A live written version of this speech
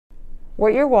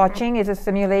What you're watching is a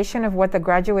simulation of what the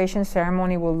graduation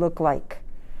ceremony will look like.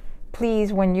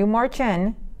 Please, when you march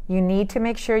in, you need to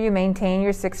make sure you maintain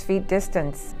your 6 feet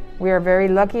distance. We are very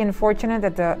lucky and fortunate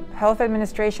that the Health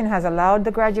Administration has allowed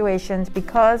the graduations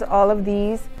because all of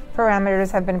these parameters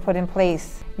have been put in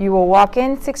place. You will walk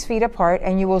in 6 feet apart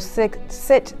and you will sit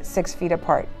 6 feet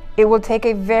apart. It will take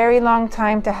a very long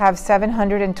time to have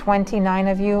 729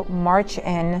 of you march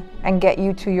in and get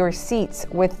you to your seats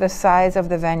with the size of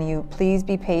the venue. Please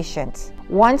be patient.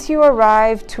 Once you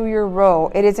arrive to your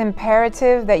row, it is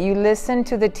imperative that you listen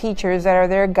to the teachers that are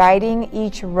there guiding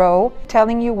each row,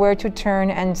 telling you where to turn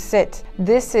and sit.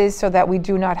 This is so that we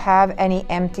do not have any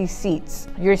empty seats.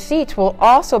 Your seats will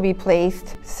also be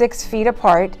placed 6 feet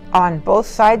apart on both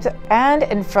sides and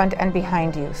in front and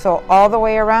behind you. So all the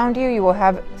way around you, you will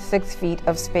have 6 feet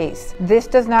of space. This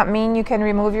does not mean you can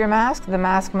remove your mask. The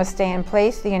mask must stay in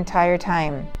place the entire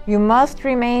time. You must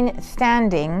remain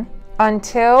standing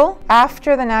until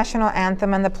after the national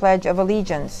anthem and the Pledge of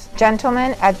Allegiance.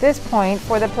 Gentlemen, at this point,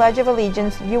 for the Pledge of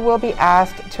Allegiance, you will be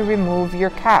asked to remove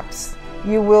your caps.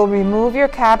 You will remove your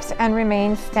caps and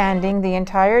remain standing the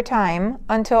entire time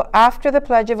until after the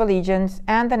Pledge of Allegiance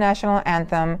and the national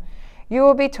anthem. You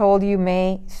will be told you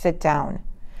may sit down.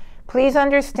 Please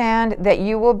understand that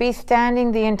you will be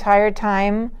standing the entire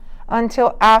time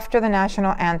until after the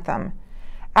national anthem.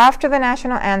 After the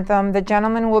national anthem, the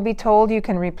gentleman will be told you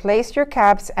can replace your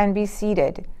caps and be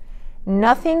seated.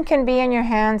 Nothing can be in your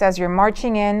hands as you're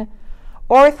marching in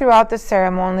or throughout the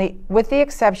ceremony, with the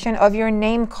exception of your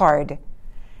name card.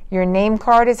 Your name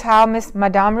card is how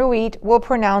Madame Ruit will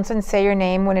pronounce and say your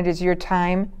name when it is your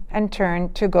time and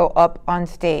turn to go up on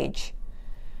stage.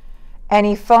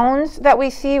 Any phones that we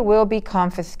see will be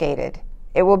confiscated.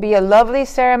 It will be a lovely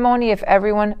ceremony if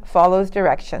everyone follows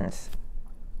directions.